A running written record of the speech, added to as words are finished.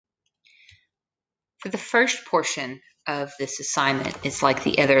For the first portion of this assignment, it's like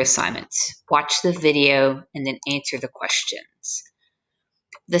the other assignments. Watch the video and then answer the questions.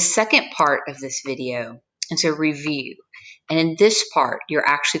 The second part of this video is a review. And in this part, you're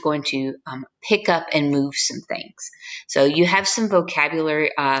actually going to pick up and move some things. So you have some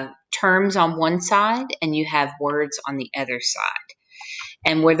vocabulary terms on one side and you have words on the other side.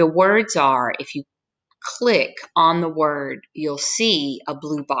 And where the words are, if you click on the word, you'll see a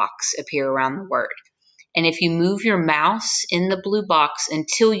blue box appear around the word. And if you move your mouse in the blue box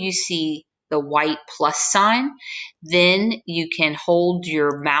until you see the white plus sign, then you can hold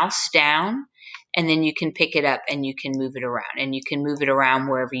your mouse down and then you can pick it up and you can move it around, and you can move it around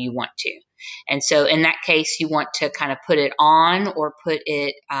wherever you want to. And so in that case, you want to kind of put it on or put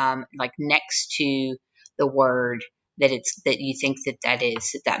it like next to the word that you think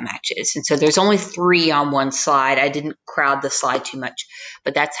that matches. And so there's only 3 on one slide. I didn't crowd the slide too much,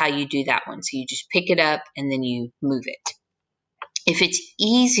 but that's how you do that one. So you just pick it up and then you move it. If it's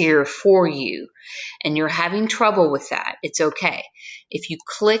easier for you and you're having trouble with that, it's okay. If you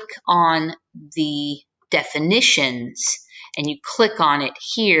click on the definitions and you click on it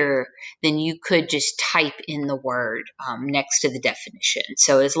here, then you could just type in the word next to the definition.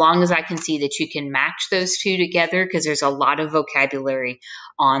 So as long as I can see that you can match those two together, because there's a lot of vocabulary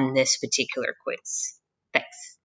on this particular quiz. Thanks.